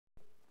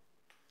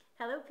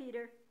Hello,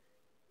 Peter.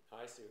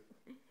 Hi, Sue.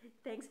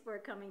 Thanks for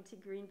coming to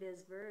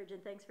GreenBiz Verge, and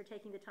thanks for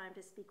taking the time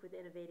to speak with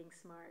Innovating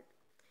Smart.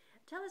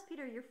 Tell us,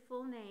 Peter, your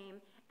full name,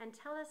 and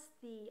tell us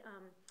the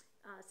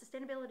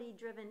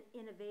sustainability-driven,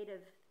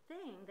 innovative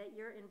thing that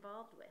you're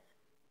involved with.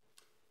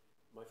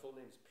 My full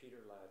name is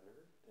Peter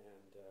Ladner,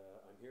 and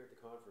I'm here at the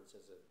conference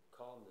as a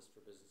columnist for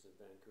Business in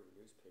Vancouver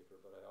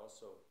newspaper, but I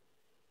also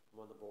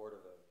am on the board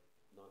of a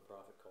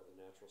nonprofit called the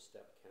Natural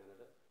Step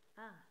Canada.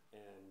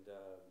 And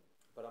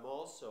but I'm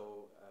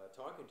also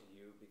talking to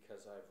you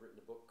because I've written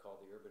a book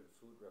called The Urban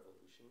Food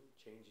Revolution,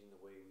 Changing the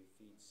Way We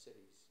Feed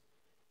Cities.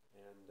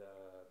 And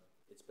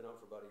it's been out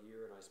for about a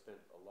year, and I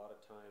spent a lot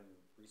of time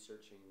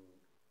researching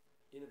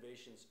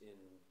innovations in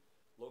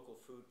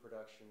local food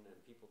production and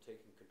people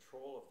taking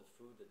control of the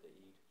food that they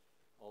eat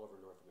all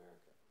over North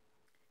America.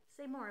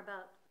 Say more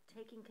about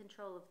taking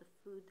control of the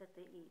food that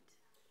they eat.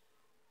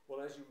 Well,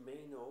 as you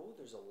may know,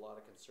 there's a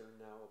lot of concern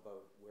now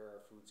about where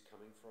our food's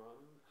coming from,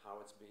 how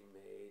it's being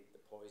made,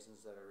 the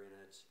poisons that are in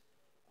it,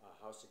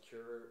 how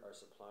secure our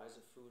supplies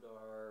of food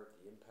are,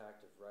 the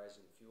impact of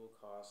rising fuel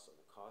costs on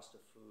the cost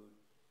of food.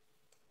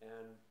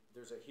 And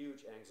there's a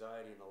huge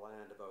anxiety in the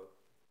land about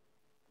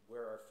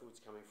where our food's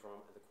coming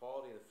from and the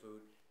quality of the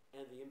food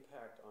and the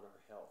impact on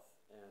our health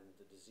and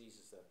the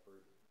diseases that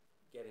we're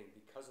getting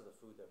because of the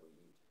food that we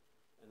eat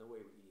and the way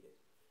we eat it.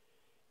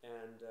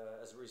 And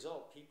as a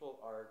result,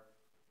 people are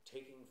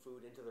taking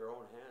food into their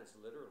own hands,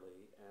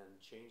 literally, and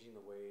changing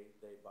the way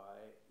they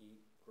buy,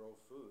 eat, grow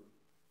food.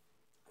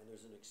 And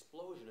there's an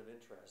explosion of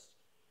interest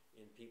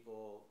in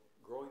people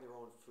growing their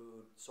own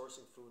food,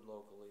 sourcing food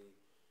locally,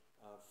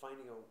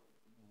 finding out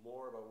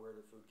more about where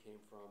the food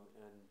came from,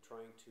 and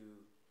trying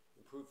to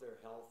improve their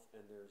health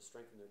and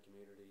strengthen their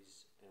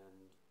communities and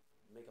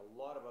make a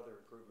lot of other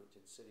improvement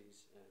in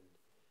cities and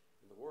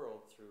in the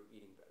world through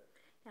eating better.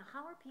 Now,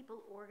 how are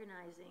people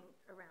organizing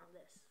around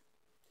this?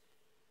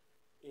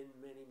 In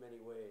many,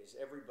 many ways.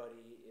 Everybody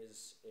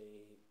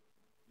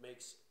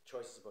makes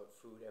choices about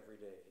food every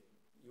day.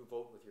 You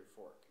vote with your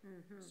fork.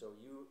 So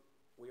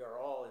we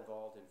are all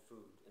involved in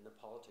food, in the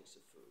politics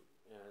of food.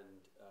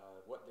 And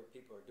what the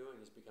people are doing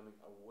is becoming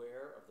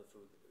aware of the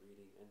food that they're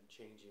eating and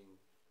changing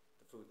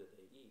the food that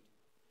they eat.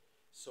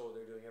 So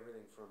they're doing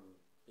everything from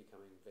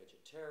becoming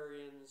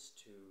vegetarians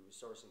to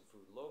sourcing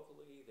food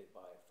locally. They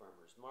buy at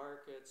farmers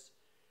markets.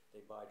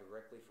 They buy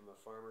directly from a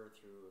farmer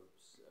through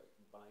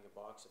buying a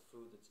box of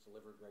food that's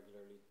delivered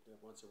regularly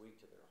once a week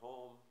to their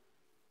home.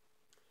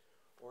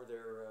 Or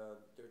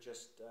they're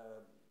just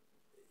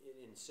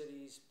in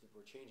cities.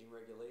 We're changing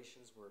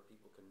regulations where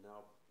people can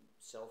now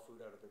sell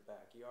food out of their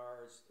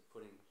backyards.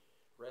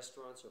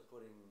 Restaurants are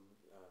putting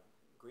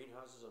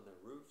greenhouses on their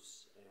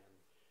roofs, and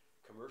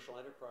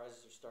commercial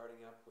enterprises are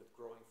starting up with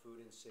growing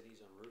food in cities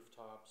on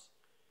rooftops.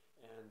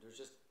 And there's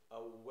just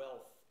a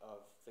wealth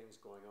of things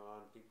going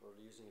on. People are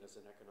using it as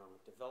an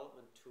economic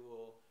development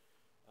tool.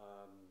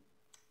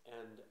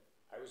 And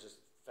I was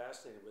just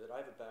fascinated with it.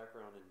 I have a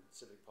background in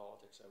civic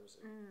politics. I was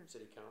a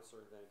city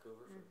councillor in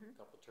Vancouver for a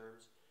couple of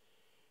terms.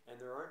 And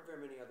there aren't very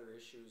many other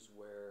issues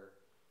where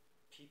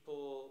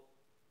people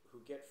who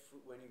get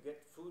food, when you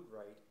get food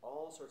right,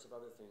 all sorts of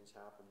other things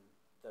happen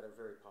that are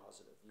very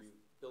positive. You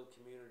build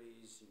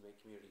communities, you make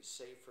communities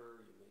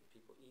safer, you make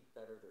people eat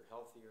better, they're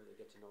healthier, they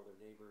get to know their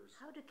neighbors.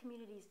 How do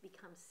communities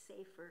become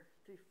safer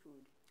through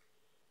food?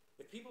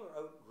 If people are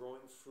out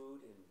growing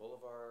food in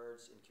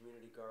boulevards, in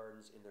community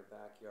gardens, in their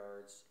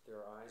backyards, there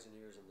are eyes and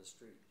ears on the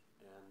street,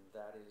 and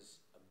that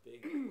is a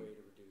big way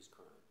to reduce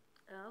crime.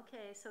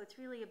 Okay, so it's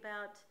really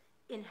about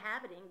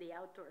inhabiting the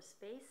outdoor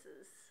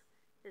spaces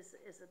is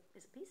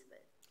a piece of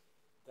it.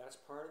 That's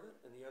part of it,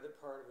 and the other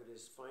part of it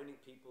is finding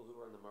people who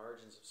are on the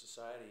margins of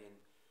society and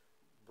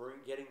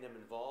getting them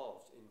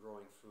involved in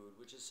growing food,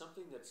 which is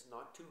something that's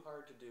not too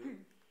hard to do.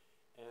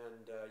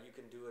 And you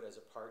can do it as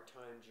a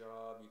part-time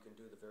job. You can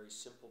do the very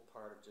simple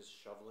part of just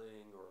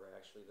shoveling, or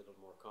actually the little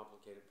more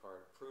complicated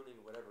part of pruning,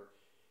 whatever.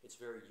 It's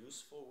very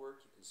useful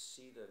work. You can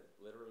see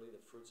literally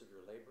the fruits of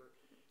your labor.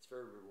 It's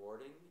very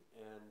rewarding,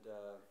 and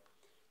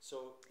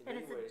so in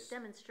many ways, it's a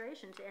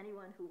demonstration to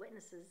anyone who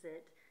witnesses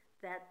it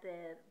that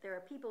there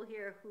are people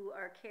here who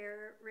are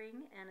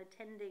caring and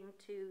attending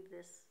to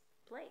this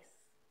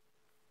place.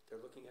 They're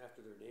looking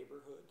after their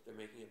neighborhood. They're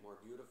making it more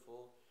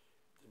beautiful.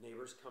 The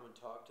neighbors come and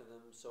talk to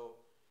them. So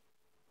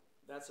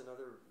that's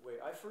another way.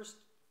 I first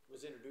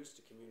was introduced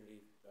to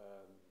community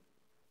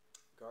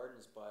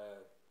gardens by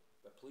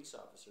a police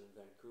officer in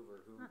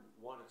Vancouver who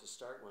wanted to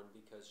start one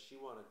because she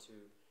wanted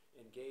to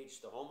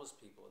engage the homeless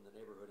people in the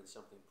neighborhood in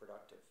something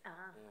productive.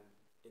 And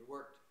it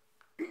worked.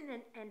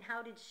 And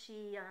how did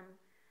she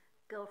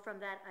go from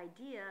that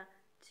idea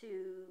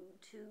to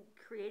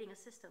creating a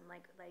system?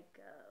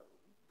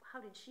 How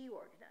did she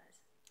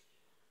organize?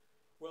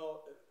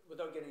 Well,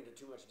 without getting into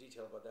too much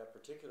detail about that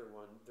particular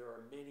one, there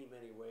are many,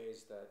 many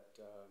ways that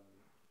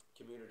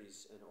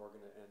communities and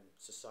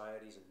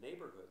societies and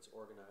neighborhoods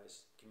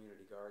organize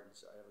community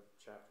gardens. I have a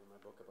chapter in my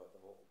book about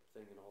the whole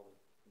thing and all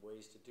the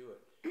ways to do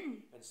it.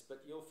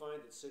 But you'll find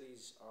that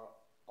cities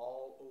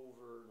all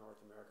over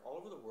North America, all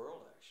over the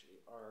world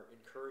actually, are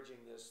encouraging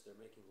this. They're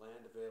making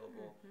land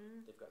available.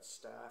 They've got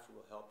staff who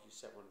will help you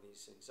set one of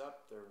these things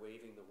up. They're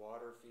waiving the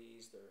water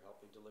fees. They're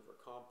helping deliver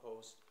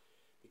compost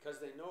because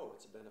they know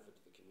it's a benefit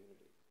to the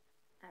community.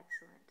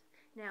 Excellent.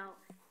 Now,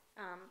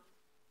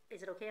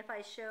 is it okay if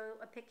I show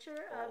a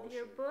picture of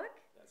your Sure. book?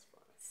 That's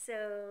fine.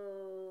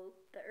 So,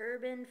 The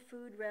Urban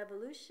Food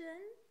Revolution,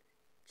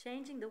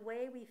 Changing the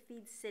Way We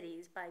Feed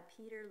Cities by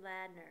Peter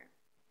Ladner.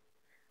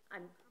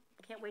 I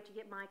can't wait to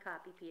get my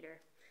copy,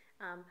 Peter.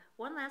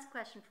 One last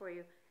question for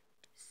you.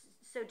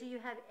 So do you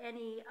have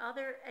any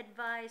other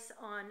advice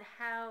on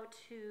how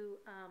to,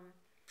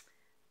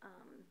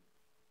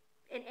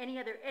 and any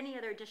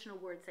other additional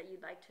words that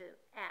you'd like to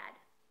add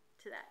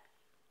to that?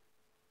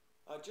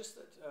 Just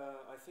that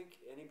I think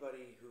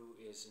anybody who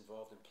is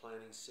involved in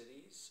planning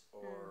cities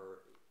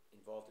or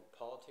involved in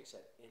politics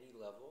at any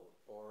level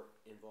or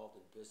involved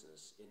in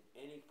business, in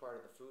any part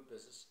of the food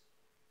business,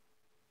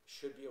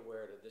 should be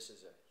aware that this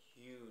is a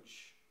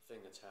huge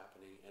thing that's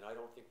happening, and I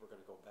don't think we're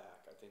going to go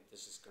back. I think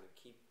this is going to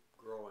keep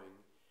growing,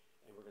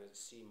 and we're going to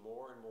see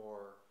more and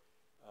more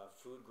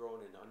food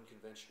grown in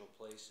unconventional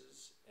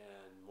places,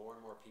 and more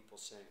people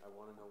saying, I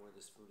want to know where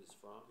this food is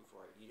from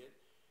before I eat it,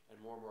 and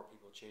more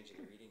people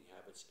changing their eating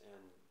habits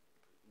and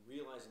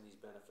realizing these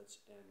benefits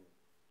and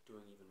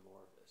doing even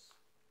more of this.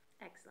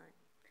 Excellent.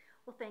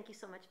 Well, thank you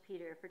so much,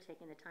 Peter, for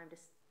taking the time to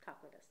talk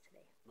with us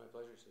today. My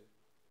pleasure, Sue.